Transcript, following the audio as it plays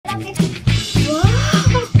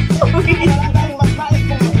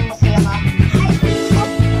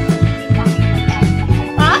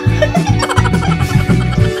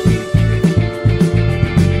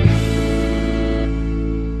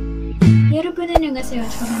안녕하세요.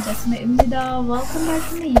 저는 JessiMae입니다. Welcome back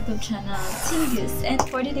to my YouTube channel, Tingus. And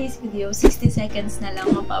for today's video, 60 seconds na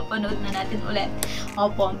lang mapapanood na natin ulit.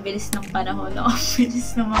 Opo, ang bilis ng panahon, ang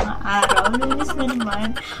bilis ng mga araw. Bilis na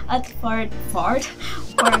naman. At part 4,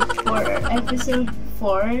 episode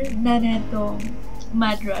 4 na netong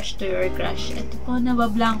Mad Rush to Your Crush. Ito po,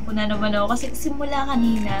 nabablank po na naman ako kasi simula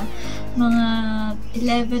kanina, mga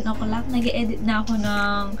 11 o'clock, nag-edit na ako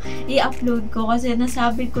ng i-upload ko kasi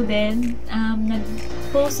nasabi ko din,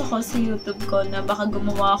 nag-post ako sa YouTube ko na baka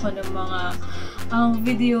gumawa ako ng mga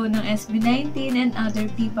video ng SB19 and other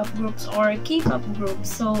P-pop groups or K-pop groups.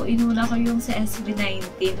 So, inuna ko yung sa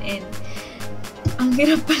SB19 and ang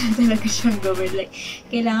hirap pala talaga siyang gawin. Like,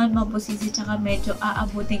 kailangan mabusisi tsaka medyo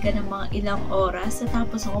aabutin ka ng mga ilang oras.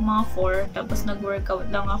 Tapos ako mga 4, tapos nag-workout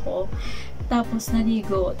lang ako. Tapos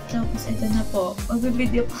naligo. Tapos ito na po.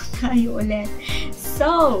 Mag-video po tayo ulit.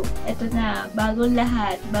 So, ito na. Bagong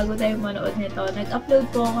lahat. Bago tayo manood nito. Nag-upload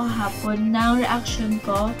po ako kahapon ng reaction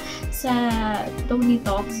ko sa Tony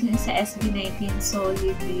Talks sa SB19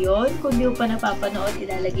 Solid yun. Kung di mo pa napapanood,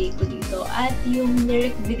 ilalagay ko dito. At yung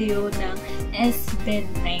lyric video ng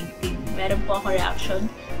SB19. Meron po ako reaction.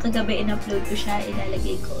 Kagabi in-upload ko siya,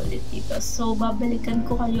 ilalagay ko ulit dito. So, babalikan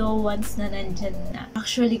ko kayo once na nandyan na.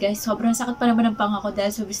 Actually guys, sobrang sakit pa naman ang panga ko dahil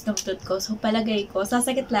sa wisdom tooth ko. So, palagay ko,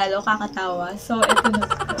 sasakit lalo, kakatawa. So, eto na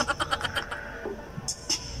po.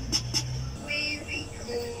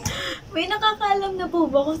 May nakakaalam na po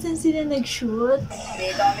ba kung saan sila nag-shoot?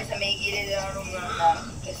 Dito kami sa may gilid ng room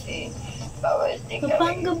namin kasi bawal din kami.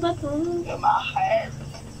 Kapanga ba to? Lumakad.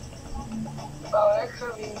 Bawal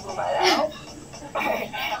kami gumalaw.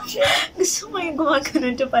 Gusto ko yung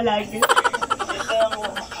gumagano'n siya palagi. Dito lang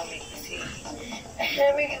muna kami kasi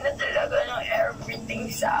namig na talaga ng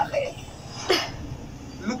everything sa akin.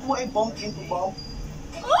 Look mo bump into bump.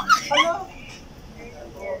 Ano?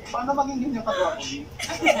 Paano maging ganyan ka-gwapo?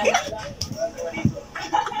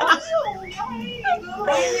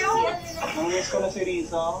 Nangis ko na si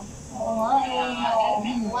Risa. Oo nga,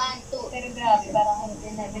 1, 2. Pero grabe, parang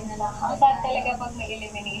 11 na lang. Ang sad talaga pag may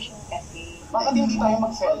elimination kasi. Bakit hindi tayo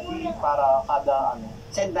mag-selfie para kada ano?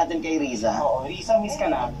 Send natin kay Riza. Oo, Risa, miss ka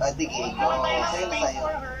na. Sige, go. Sa'yo na sa'yo.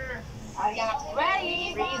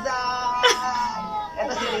 Ready? Riza!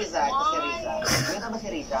 Ito si Riza. Ito ba si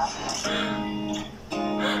Riza?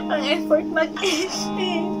 Ang effort mag-edit.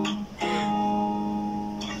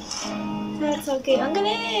 That's okay. Ang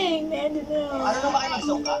galing! Na-edit na. Ano na ba kayo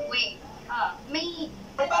magsuka? Wait, may...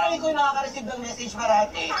 Parang ikaw yung nakaka-receive ng message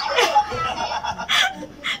parati.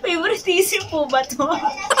 Favoritism po ba to?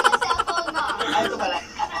 Ay, ito pala.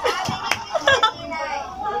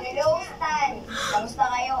 Hello, Stan. Kamusta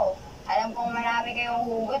kayo? Alam kong marami kayong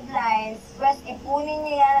hugot lines. Plus, ipunin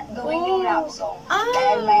niyo yan at gawin yung rap song.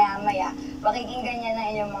 Dahil maya-maya, pakikinggan niya na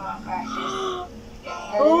inyong mga crushes.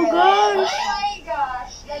 Oh gosh! Oh my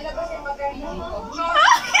gosh! Lalabasin magaling mo.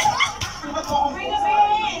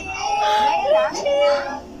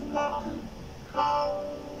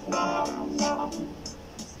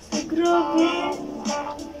 Grabe!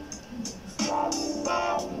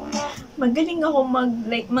 Magaling ako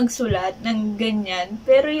magsulat ng ganyan,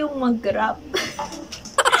 pero yung mag-rap,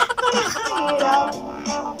 nakakahirap.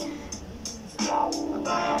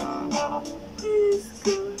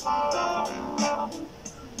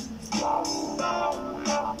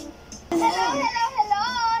 Hello!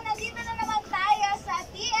 Nandito na naman tayo sa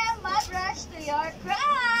TM Mad Rush to Your Crush!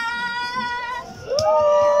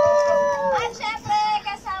 At syempre,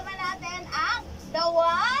 kasama natin ang The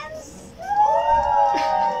Ones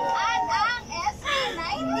at ang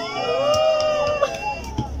SB19.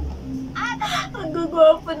 At Ang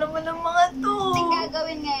gagwapo naman ng mga to. ang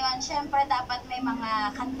gagawin ngayon, syempre dapat may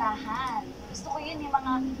mga kantahan. Gusto ko yun, yung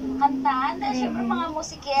mga kantahan. Dahil syempre mga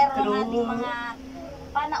musikero ng ating mga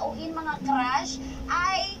panauhin, mga crush,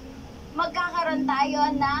 ay magkakaroon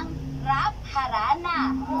tayo ng rap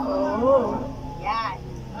harana. Oh. Yan,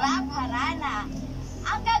 rap harana.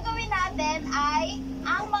 Ang gagawin natin ay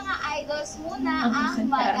ang mga idols muna ang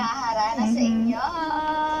maghaharana sa inyo.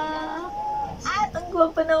 At Ang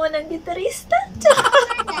gwapo naman ng gitarista.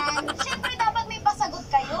 after nyan, syempre dapat may pasagot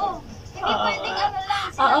kayo. Hindi pwedeng ano lang,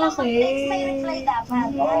 sila lang okay. mag-text, may reply dapat.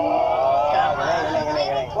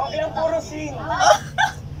 Huwag lang puro sing.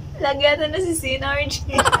 Lagyan na si Sinarj.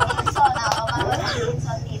 Sinson, ako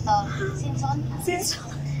Sinson dito. Sinson? Sinson.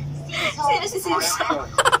 Sinson. Sino si Sinson?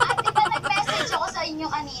 At diba nag-message ako sa inyo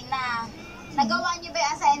kanina? Nagawa niyo ba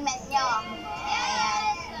yung assignment niyo?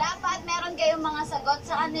 Ayan. Dapat meron kayong mga sagot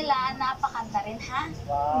sa kanila na pakanta rin, ha?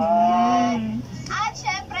 At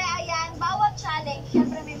syempre, ayan, bawat challenge,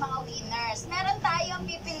 syempre may mga winners. Meron tayong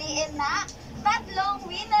pipiliin na 3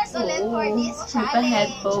 winners ulit for this may challenge.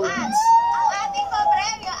 pa-headphones. At ang ating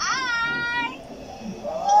papremyo ay...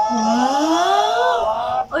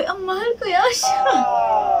 Wow! Uy, ang mahal kaya siya.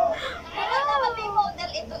 Wala naman may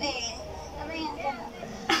model ito eh. Sabi nga.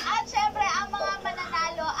 At syempre, ang mga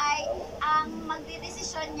mananalo ay, ang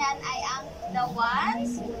magdidesisyon niyan ay ang The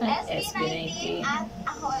Ones, SB19, at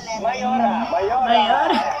ako ulit. Mayora!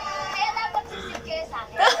 Mayor. Kaya dapat sisip kayo sa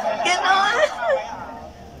akin. Ganon.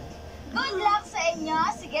 Good luck sa inyo.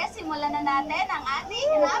 Sige, simulan na natin ang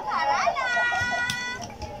ating rap-haralan.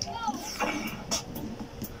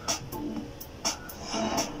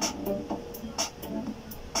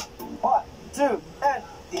 1, 2, and...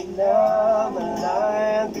 Di na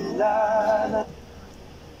malayan, bigla na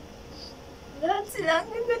Lahat sila ang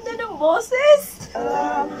ganda ng boses.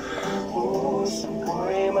 alam. Puso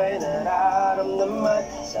ko'y may nararamdaman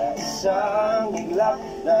sa isang iglap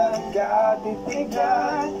na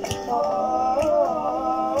nagkatitigan.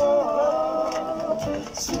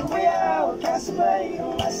 Sumayaw kasabay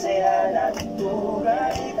ang masaya na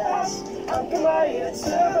tutugan itas ang kamay at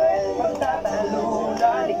sabay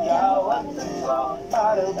magtatalunan. Ikaw at ako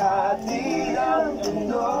parang ating ang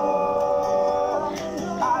mundo.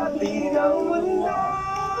 Ating ang mundo.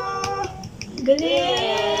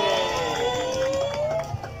 Galing!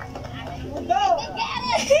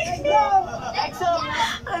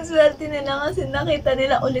 Ang swerte nila kasi nakita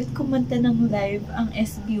nila ulit kumanta ng live ang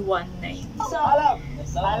SB19. Alam.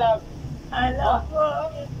 Alam mo.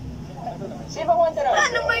 Sino kumanta na?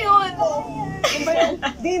 Ano ba yun?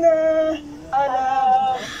 Di na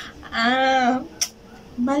alam.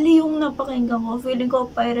 Mali yung napakinggan ko. Feeling ko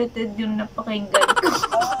pirated yung napakinggan ko.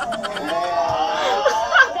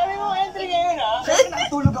 Ang dami mong entry ngayon, ha? Siyempre,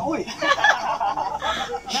 nakatulog ako, eh.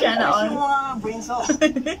 Siya na on. Yung mga brain cells.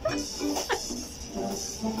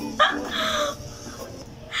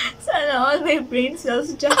 Sana all may brain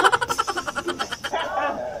cells dyan.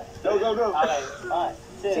 Go. Okay.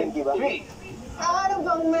 5, 6, 3. Ano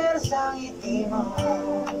bang meron sa ngiti mo?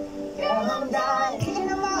 Kaya hanggang di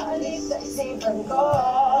na maalis sa isipan ko.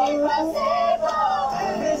 Impossible!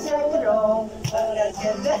 Impossible! Hanggang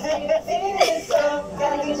ka dahil so,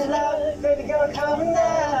 gotta get your love, baby girl, come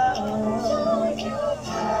now.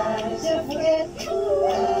 Trying to forget,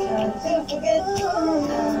 trying to forget.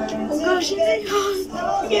 Oh gosh, hindi ko.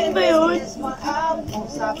 Yan ba yun? Won't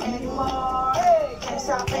stop anymore. Can't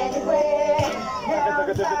stop anyway.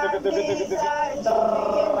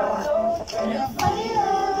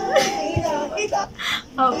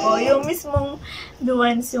 Opo, yung mismong The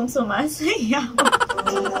Ones yung sumasayaw.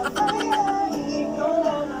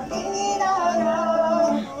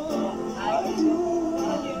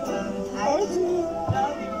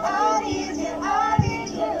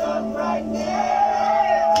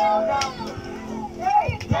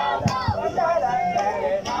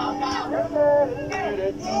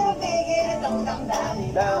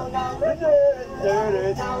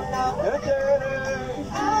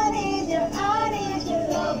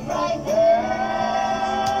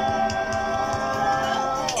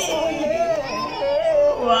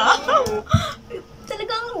 Wow!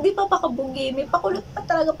 Talagang di pa pakabunggi. May pakulot pa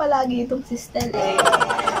talaga palagi itong si Stel eh.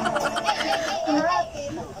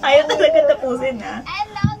 Ayaw talaga tapusin ha. And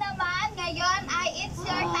now naman, ngayon ay it's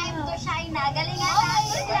your time to shine na. Galingan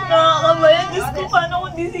natin yan. Nakakabayan. Diyos ko, paano ko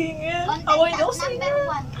di singil? Ako hindi ako Contestant singil.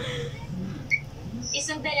 number 1.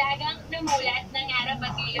 Isang dalagang namulat ng harap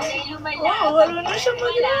at ilog ay lumala. Oh, wala na siya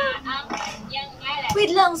Wala ang kanyang alat.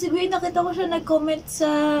 Wait lang, si Gwen, nakita ko siya nag-comment sa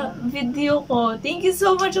video ko. Thank you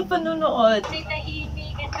so much sa panunood. May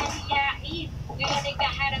tahimik at mahiyain. Ngayon ay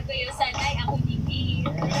kaharap kayo, sana'y ako digil.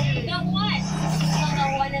 The Ones, mga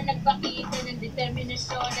walang nagpakita ng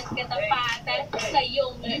determinasyon at katapatan.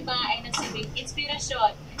 Kayong lima ay nagsibig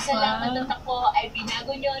inspirasyon. Salamat at ako ay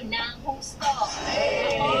binago nyo ng husto. Ako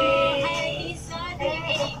ay isa ng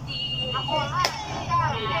 80. Ako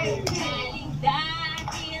ay galing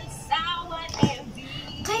dahil sa whatever.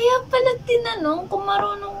 Kaya pala tinanong kung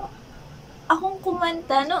marunong akong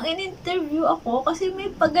kumanta nung in-interview ako kasi may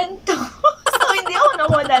paganto. So, hindi ako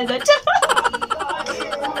nakuha doon.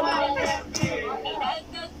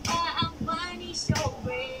 Inagad pa ang funny show,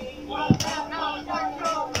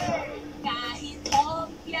 kahit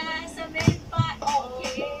opya sa men pa,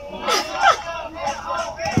 okay.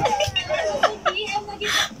 Hindi ang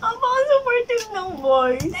maging Ang mga supportive ng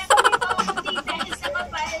voice. dahil sa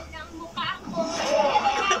kapal ng mukha ko.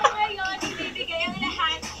 Kaya ako ngayon, ibibigay ang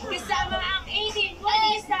lahat. Kasama ang 18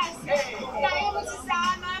 Monistas. Tayo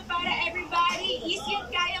magsasama para everybody is yun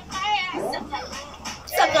kayang-kaya. Sa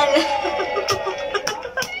kanan.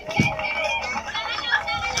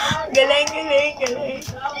 Galing.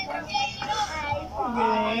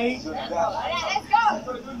 Let's go! Let's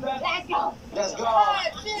go! Let's go!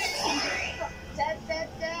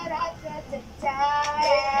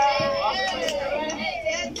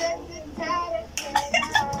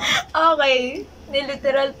 Okay,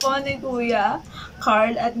 niliteral po ni Kuya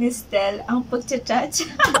Carl at ni Stel ang pagchachacha.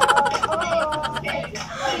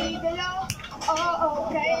 Oo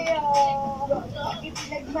kayo,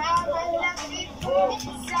 ipinagmamalaki ko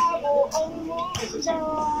sa buong mundo.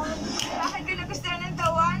 Bakit ka nagustuhan ng The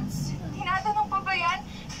Ones? Tinatanong pa ba yan?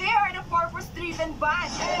 They are the purpose-driven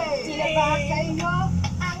band. Sila ba kayo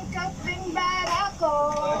ang kapinbara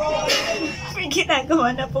ko? May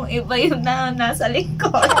ginagawa na pong iba yung nasa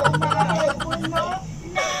lingkod. Mga puno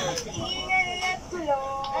ng ingay at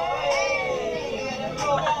tuloy.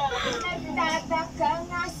 Nagtataka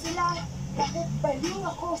nga sila, bakit baliw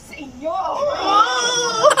ako sa inyo?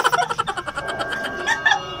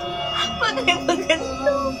 Patay pa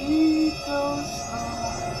ganito.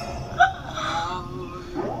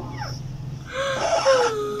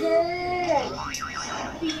 Girl,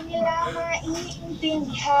 di nila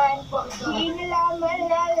maiintindihan, di nila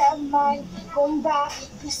malalaman kung bakit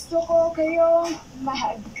gusto ko kayong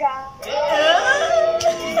mahagkan.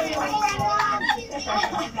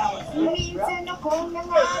 Minsan akong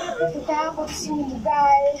nangarap at takot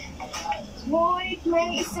sumugal, ngunit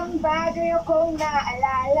may isang bagay akong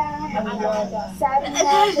naalala. Sabi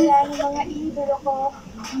nga pala ng mga idolo ko,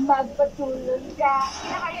 magpatuloy ka.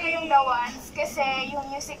 Pinakayo yung The Ones kasi yung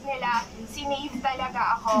music nila, sinave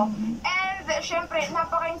talaga ako. And syempre,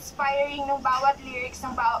 napaka-inspiring ng bawat lyrics,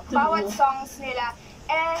 ng bawat songs nila.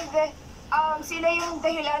 And sila yung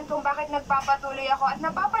dahilan kung bakit nagpapatuloy ako at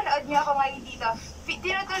napapanood niyo ako ngayon dito.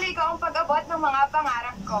 Tinutuloy ko ang pag-abot ng mga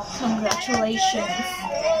pangarap ko. Congratulations.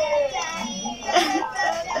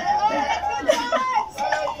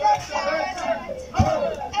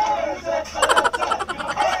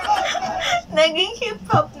 Naging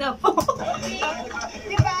hip-hop na po.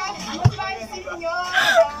 Diba? Mapansin nyo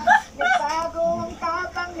na nagbago ang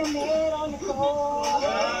tapang na meron ako.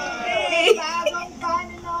 Nagbagong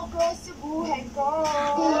pananaw ko sa buhay ko.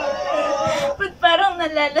 Ba't parang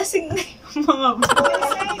nalalasing na yung mga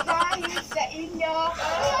Ay dahil sa inyo.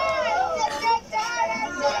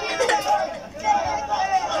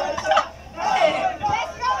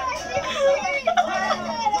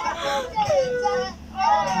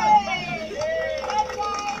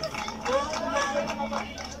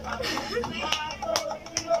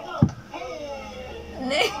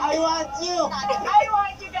 I want you! I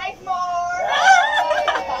want you guys more!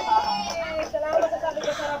 Salamat sa sabi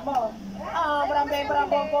ko sarap mo. Maraming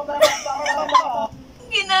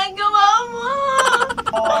ginagawa mo.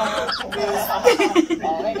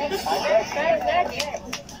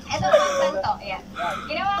 Ito ang kanto. Ayan.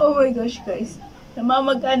 Ginawa Oh my gosh, guys.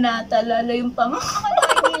 Namamag-anata, lalo yung pang... ko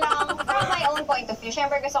hindi lang from my own point of view.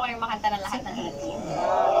 Siyempre gusto ko yung makanta ng lahat ng hits.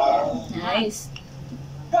 Nice.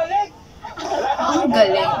 Galing! Ang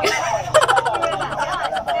galing.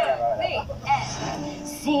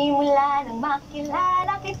 Simula nang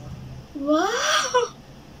makilala kita, Wow!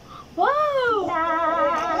 Wow!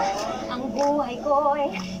 ang buhay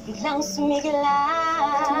ko'y biglang sumigla.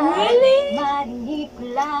 Really? Marinig ko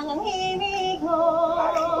lang ang himig mo.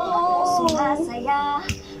 Sumasaya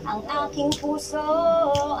ang aking puso.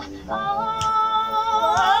 Oh,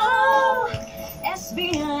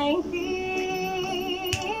 SB19.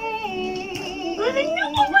 Galing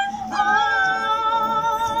naman. Oh,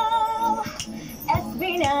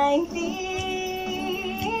 SB19.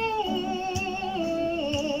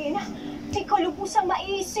 Di ko lubusang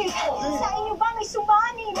maisip, sa inyo ba may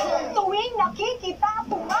sumanin? Tuwing nakikita,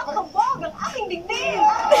 pumakabog ang aking dibdib.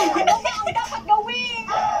 Ano ba ang dapat gawin?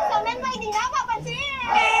 Sa men may di napapansin.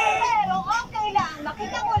 Pero okay lang,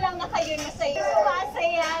 nakita ko lang na kayo masaya.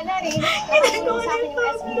 Sumasaya na rin. Ginagawa sa akin yung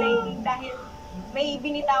SB19 dahil may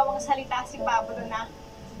binitawang salita si Pablo na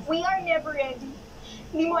we are never ready.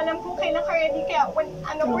 Hindi mo alam kung kailan ka ready, kaya when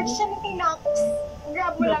an opportunity knocks,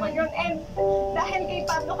 grab mo lang yun. And dahil kay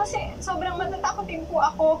Pablo kasi sobrang matatakotin po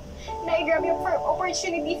ako na i-grab yung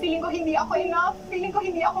opportunity, feeling ko hindi ako enough, feeling ko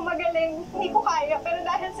hindi ako magaling, hindi ko kaya. Pero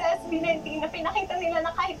dahil sa SB19 na pinakita nila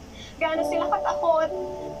na kahit gaano sila katakot,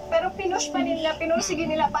 pero pinush pa nila,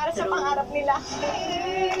 pinursige nila para sa pangarap nila.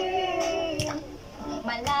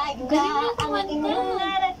 Malayo na ang inyong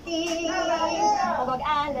narating. Huwag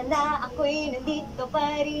mag-alala, ako'y nandito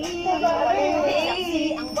pa rin.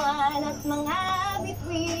 Saksi ang buwan at mga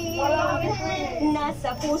bituin.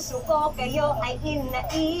 Nasa puso ko kayo ay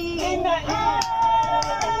inain.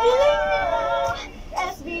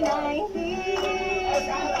 SB19.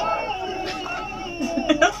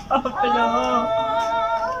 Pablo.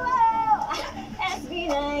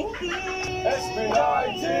 SB19.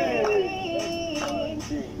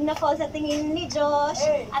 Nako sa tingin ni Josh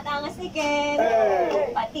at angas ni Ken,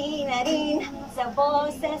 pati na rin sa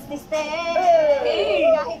boses ni Stan.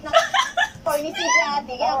 Kahit na corny si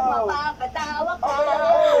Jati ang mapapatawa ka,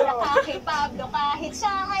 nakakay Pablo kahit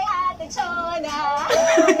siya ay Ate Chona.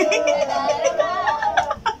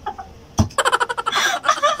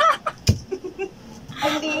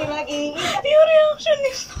 Hindi mag-iingat Yung reaction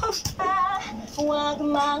ni Papa. huwag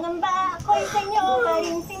mangamba, ako'y sa inyo pa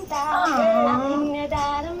rin sinta. Aking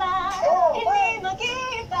nadarama, hindi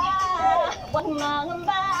mag-iba. Huwag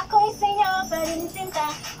mangamba, ako'y sa inyo pa rin sinta.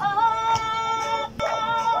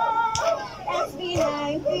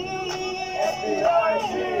 SB19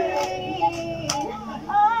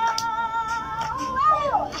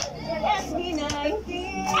 SB19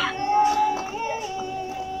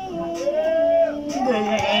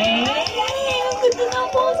 Galing! Ang ganda ng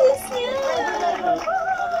boses niya!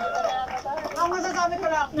 Ang masasabi ko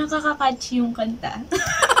lang. Nakaka-catchy yung kanta.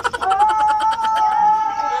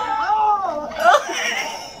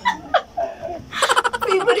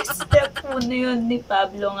 Favorite step po na yun ni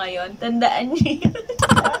Pablo ngayon. Tandaan niyo yun.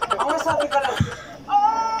 Ang masasabi ko lang.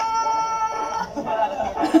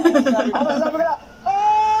 Ang masasabi ko lang.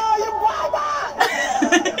 Yung bata!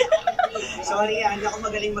 Sorry, hindi ako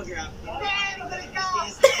magaling mag-rap.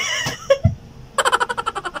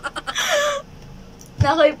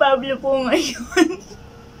 Na kay Pablo po ngayon.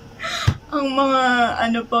 Ang mga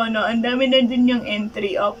ano po, no, ang dami na din yung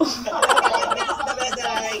entry. Opo. That's the best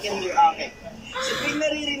that I can do. Okay. Sa tuwing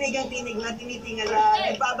naririnig ang tinig na tinitingala,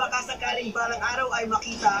 nagbabaka sakaling balang araw ay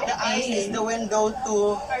makita. The eyes is the window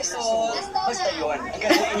to our soul. Basta yun.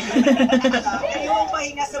 Kayo ang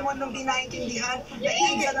pahinga sa mundong di naintindihan.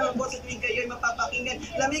 Naiinsa ng boses tuwing kayo'y mapapakinggan.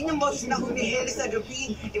 Lamig ng boses na humihili sa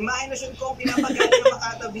gabi. Imahinasyon kong pinapagana ng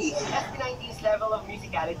makatabi. SB19's level of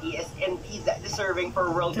musicality is indeed deserving for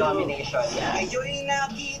world domination. Ayo'y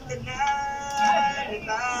nakita na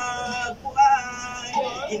natagpuan.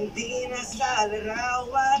 Hindi na sa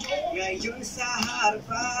larawan, ngayon sa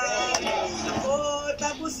harapan. Ako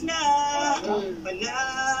tapos na,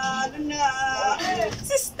 panalo na.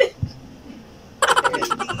 Sister.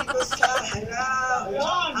 Dito sa harap,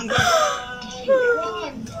 ang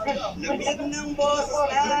lamig ng boses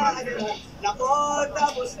na. Nako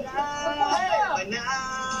tapos na,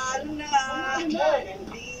 panalo na.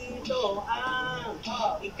 Nandito ang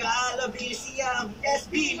ikalabing siyang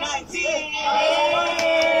SB19.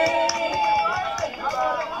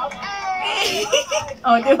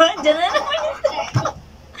 Oh, di ba? Diyan na naman yun.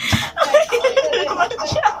 Diyan na naman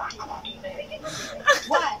siya.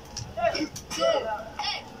 1, 2,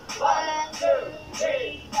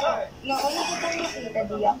 3, 4. Noon kitang nakita,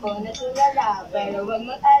 di ako natulala. Pero huwag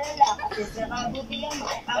mag-alala kasi sa kabutihan mo,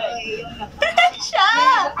 ako iyong nakakita. Siya!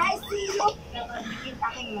 I see you! Nakadikit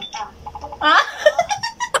aking mata. Ha?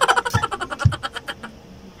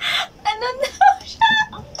 Ano daw siya?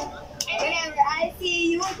 Whenever I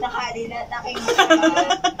see you, nakadilat aking mata.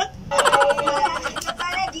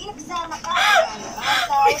 Napanaginip sana ka.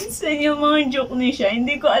 Minsan yung mga joke ni siya,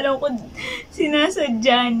 hindi ko alam kung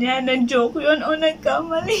sinasadya niya na joke yun o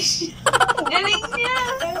nagkamali siya. Galing niya!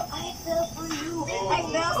 Pero I fell for you. I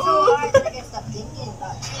fell so hard that I can't stop thinking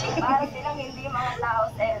about you. Para silang hindi mga tao,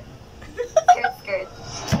 Seth. Skirt.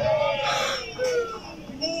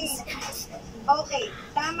 Okay,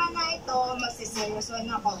 tama nga ito, magsiseryoson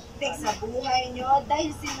ako. Think sa buhay nyo,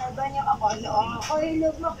 dahil sinaba nyo ako noong ako'y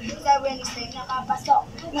lugmok. Sa Wednesday nakapasok,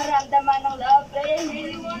 naramdaman ng love, I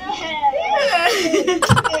really wanna have.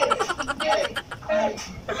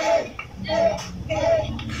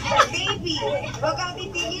 Baby, huwag kang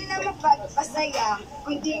titigil na magpagpasaya.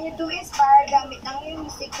 Continue to inspire gamit ang iyong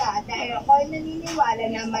musika. Dahil ako'y naniniwala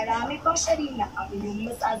na marami pang Sharina ang iyong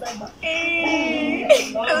masasaba.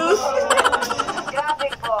 Grabe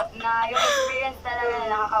po, na yung experience talaga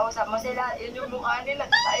na nakakausap mo sila, yun yung mukha nila,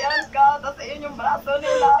 sayan ka, tapos yun yung braso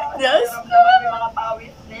nila, Yes. naramdaman yung mga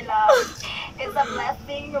pawis nila. It's a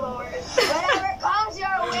blessing, Lord. Whatever comes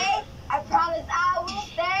your way, I promise I will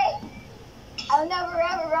stay. I'll never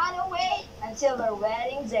ever run away until our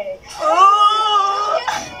wedding day. Oh!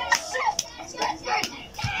 Skirt.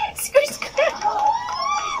 Skirt, skirt!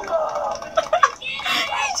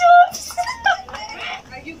 Ay, jokes!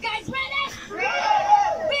 Are you guys ready?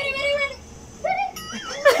 Ready.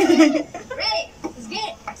 Ready. Let's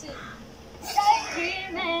get it.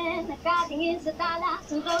 Daydreaming, nakatingin sa tala,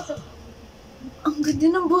 suntok sa Ang ganda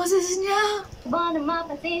ng boses niya! buwan na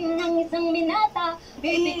mapansin ng isang binata.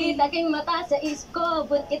 Pitikita king mata sa isip ko,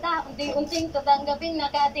 buwan kita unti-unting tatanggapin,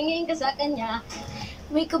 nakatingin ka sa kanya.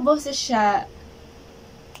 May kaboses siya.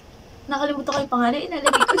 nakalimutan ko yung pangalan,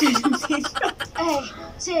 inalagay ko na yung sino.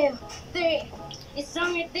 2, 3.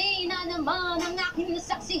 Isang ngiti na naman ang aking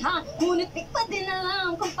nasaksihan, ngunit di pa din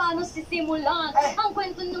alam kung paano sisimulan ang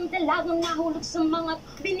kwento ng dalagang nahulog sa mga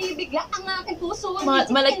binibigla ang aking puso.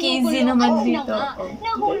 Malakizi naman dito.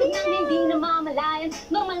 Nahulog nang hindi namamalayan,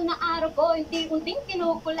 normal na araw ko, unti-unting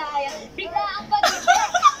kinukulayan. Bigla ang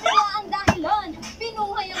pag-ibig, bigla ang dahilan,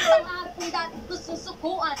 pinuhay ang pangarap kong dati ko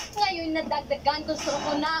susukuan. Ngayon nadagdagan, gusto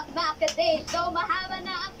ko na makadate. So mahaba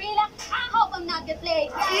na ang pila, I hope I'm not get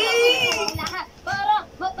late. Lahat para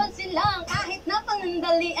mapansin lang, kahit na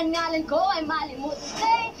pangandalian ngalan ko ay malimutan.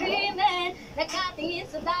 Daydreaming, nakatingin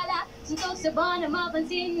sa dala, suntok sa buwan na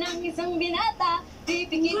mapansin ng isang binata.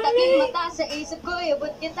 Pipikit aking mata sa isip ko, yabot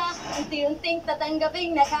kita, unti-unting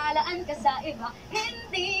tatanggaping nakalaan ka sa iba.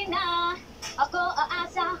 Hindi na ako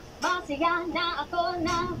aasa, masaya na ako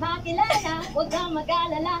na makilala. Huwag kang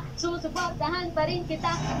mag-alala, susuportahan pa rin kita,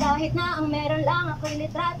 kahit na ang meron lang ako'y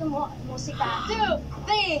litrato mo at musika. 2,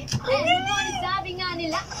 3, and sabi nga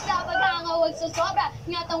nila, sa pag-anga huwag susobra,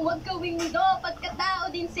 ngatang huwag gawing mundo,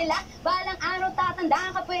 pagkatao din sila. Balang araw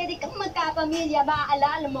tatanda ka, pwede kang magkapamilya,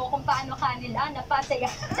 maalala mo kung paano kanila napasaya.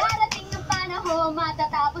 Darating ng panahon,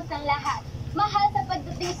 matatapos ang lahat. Mahal sa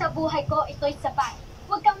pagdating sa buhay ko, ito'y sapat.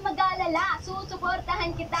 Huwag kang mag-alala,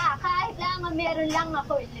 susuportahan kita, kahit lang ang meron lang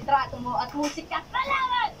ako, litrato mo at musika.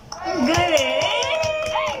 Salamat! Galing!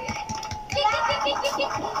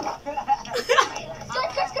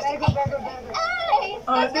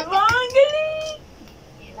 Oh, diba? Ang galing!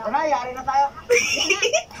 Tara, yari na tayo.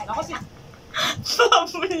 Ako si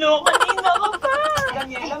Pablo, kanina ka pa!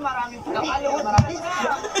 Daniela, maraming pagkakalood.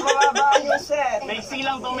 Mababa yung set. Maiksi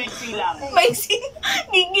lang to, maiksi lang. Maiksi,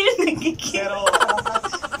 gigil na gigil. Pero,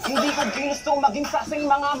 hindi ko ginustong maging sasing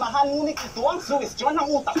mga mahal, ngunit ito ang suwestyon ng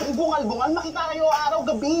utak kong bungal-bungal. Makita kayo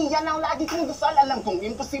araw-gabi, yan ang lagi kong dasal. Alam kong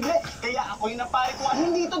imposible, kaya ako'y naparituan.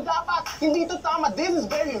 Hindi ito dapat, hindi ito tama. This is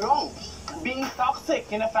very wrong. Being toxic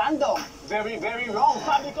in a fandom, very, very wrong.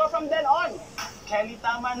 Sabi ko from then on, Kelly,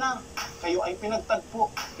 tama na. Kayo ay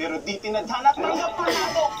pinagtagpo, pero di tinadhana. Tanggap ko na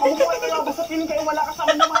ito. Kumukuha kayo ako sa piling kayo, wala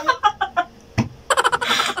kasama na mga.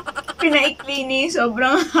 Pinaikli ni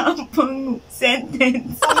sobrang hapong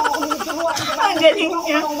sentence. Ang galing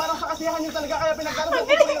niya. Marang sa kasiyahan yun talaga, kaya pinagkarapin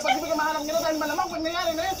ko na pag-ibig ang mahanap nila dahil malamang pag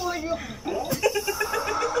nangyari na yun, tuloy yun.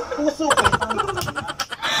 Puso ko.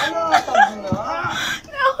 Ano, tabi na?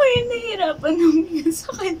 Ako yung nahihirapan namin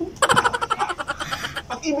sa kanya.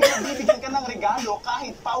 Pag-ibig na bibigyan ka ng regalo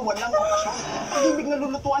kahit pa walang okasyon. Pag-ibig na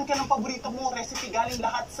lulutuan ka ng paborito mong recipe galing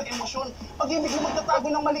lahat sa emosyon. Pag-ibig na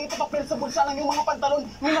magtatago ng maliit na papel sa bulsa ng iyong mga pantalon.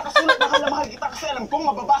 May nakasulat mahal na mahal kita kasi alam kong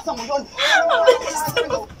mababasa mo yun.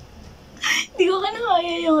 Hindi ko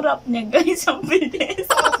kanakaya yung rap niya, guys. Ang bilis.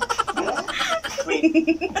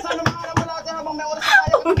 Sana mahanap mo lahat yan habang may oras na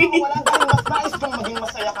tayo. Kasi wala dahil mas nais kong maging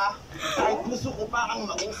masaya ka. Kahit gusto ko pa kang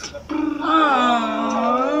maging sigat.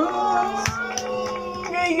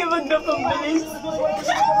 Kaya magdapang bilis.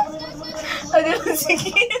 Ano yung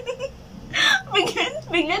sikit?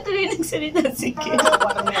 Bigla tuloy nagsalita si Kim.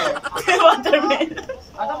 Watermelon.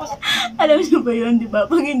 Alam niyo ba yun, di ba?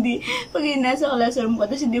 Pag nasa classroom ka,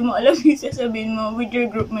 tapos hindi mo alam yung sasabihin mo with your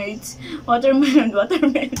group mates, watermelon.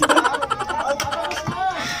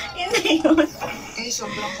 Yun na yun.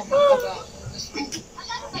 Sobrang kapagkaga.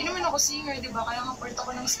 Hindi naman ako singer, di ba? Kaya nga part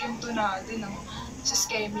ako ng skim to natin, sa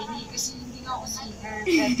Skemini. Kasi hindi nga ako singer.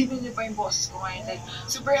 Kaya tignan niyo pa yung boses ko ngayon. Like,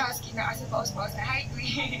 super husky na kasi paus-paus na, hi,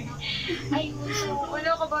 Queen! Ayun, so,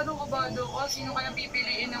 wala kabado ko. Sino kaya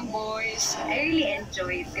pipiliin ng boys? I really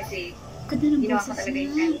enjoyed kasi ginawa ko talaga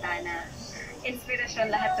yung kanta na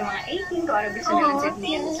inspirasyon lahat ng mga 18 ko. Ano gusto nila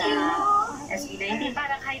sabihin sa SB19.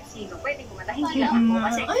 Parang kahit sino, pwede kumanta. Hindi lang ako.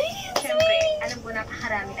 Kasi, syempre, alam ko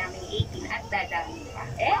napakarami namin 18 at dadami pa.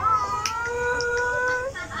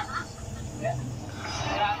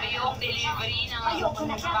 Grabe yung delivery ng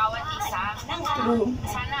bawat isa.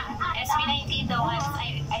 Sana SB19 daw,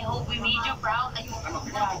 I hope we made you proud. Ayun,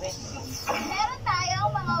 grabe. Meron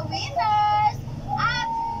tayong mga winners! At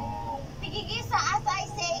tigigisa, as I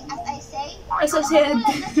say, As I said.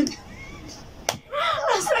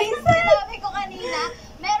 sinabi ko kanina,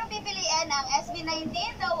 meron pipiliin ang SB19,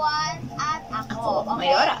 The Ones, at ako.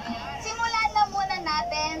 Okay? Mayora. Simulan na muna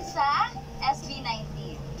natin sa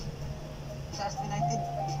SB19. Sa SB19.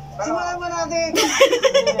 Simulan mo natin!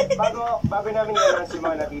 Bago namin i-announce yung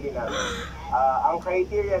mga napili namin, ang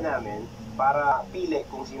criteria namin para pili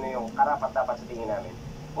kung sino yung karapat-dapat sa tingin namin.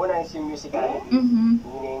 Una is yung musicality,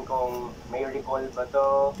 meaning kung may recall ba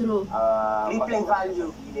to, True. replay value,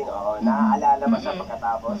 feeling, naaalala ba siya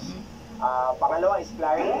pagkatapos. Pangalawa is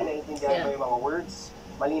clarity, naiintindihan mo yung mga words,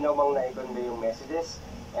 malinaw bang na-convey yung messages.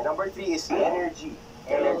 And number 3 is energy.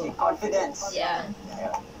 Energy, confidence. Yeah.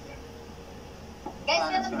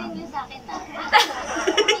 Guys, ganun din yun sa akin ha.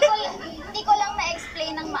 Hindi ko lang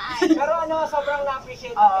na-explain ng maayos. Pero ano, sobrang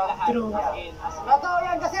na-appreciate natin lahat. True. Totoo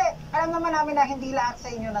yan kasi alam naman namin na hindi lahat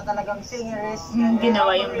sa inyo na talagang singerist.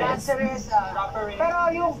 Ginawa yung best. Dancerist.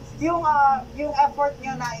 Pero yung effort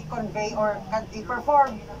nyo na i-convey or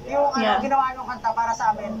i-perform yung ginawa nung kanta para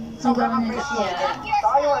sa amin, sobrang appreciated.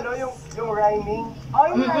 Saka yung ano, yung rhyming. Oh,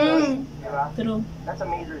 yung rhyming. Diba? True. That's a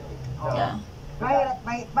major thing. Yeah.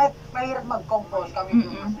 Mahirap mag-compose kami.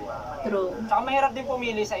 True. Tsaka mahirap din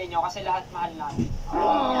pumili sa inyo kasi lahat mahal namin.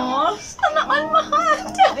 Aww, sana all mahal.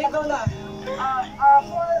 Hindi ko na.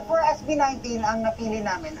 For SB19, ang napili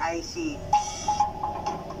namin ay si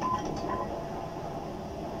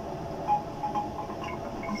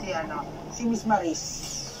Miss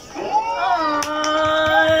Maris.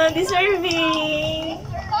 Aww, deserving.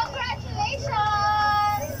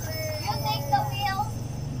 Congratulations! You take the wheel.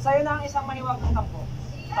 Sa'yo na ang isang mahiwag ng tampo.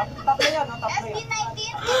 Tatlo yan, no? Tatlo yan. SB19,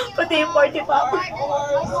 Pati yung 40 pa. awarded.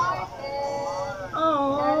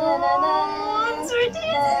 Aww, ang swerte.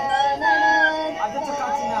 Andun sa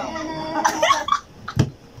Katsi now.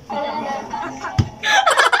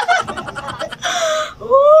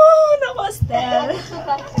 Ooh, nakostel.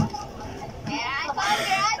 Yeah,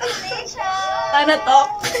 congratulations! Ano talk?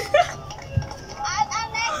 At ang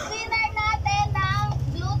next winner natin ng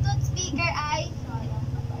Bluetooth speaker ay...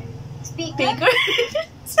 Speaker?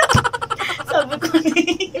 Sabi ko na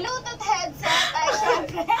Bluetooth headset ay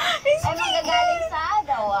syempre ay magagaling sa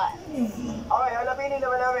Dawan. Okay, ang napili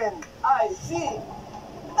naman namin ay si...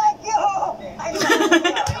 Thank you!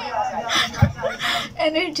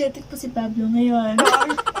 Energetic po si Pablo ngayon.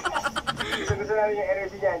 Gusto namin yung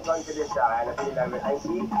energy niya and confidence siya. Kaya napili namin ay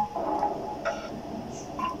si...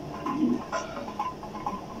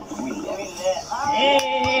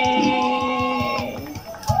 Hey!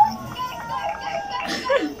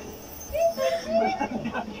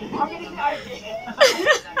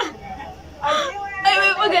 Ay,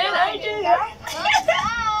 may pag-ganon Arjun.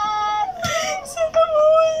 Sa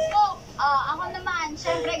tamol. So, ako naman,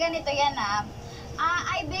 syempre ganito yan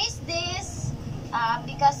I base this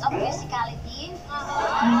because of musicality,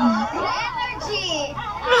 the energy,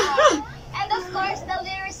 and of course the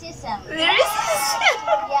lyricism.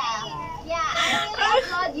 Yeah, I really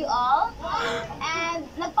applaud you all. And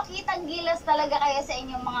nagpakitang gilas talaga kayo sa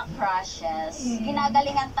inyong mga crushes.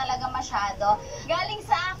 Ginagalingan talaga masyado. Galing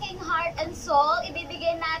sa aking heart and soul,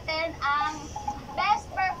 ibibigay natin ang best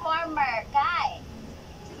performer kay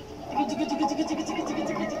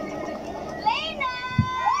Lena!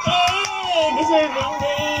 Hey! Deserving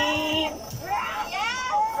din!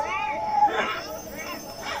 Yes!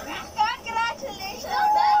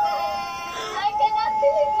 Congratulations, David! I cannot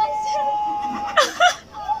believe myself.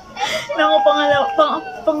 Naku,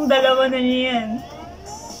 pang dalawa na niya yan.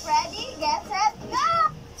 Ready, get set,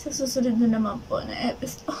 go! Sa susunod na naman po na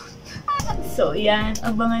episode. So, yan.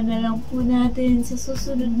 Abangan na lang po natin sa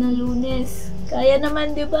susunod na Lunes. Kaya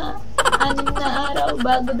naman, di ba? 6 na araw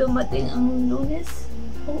bago dumating ang Lunes.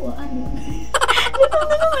 Oo, ano. Lipang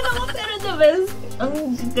na naman ako, pero the best.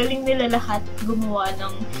 Ang galing nila lahat gumawa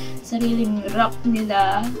ng sariling rap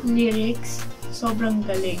nila, lyrics. Sobrang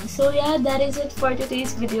galing. So yeah, that is it for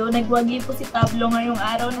today's video. Nagwagi po si Pablo ngayong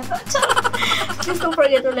araw na to. Please don't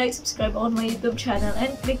forget to like, subscribe on my YouTube channel,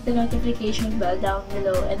 and click the notification bell down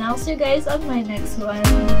below. And I'll see you guys on my next one.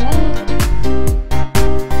 Bye!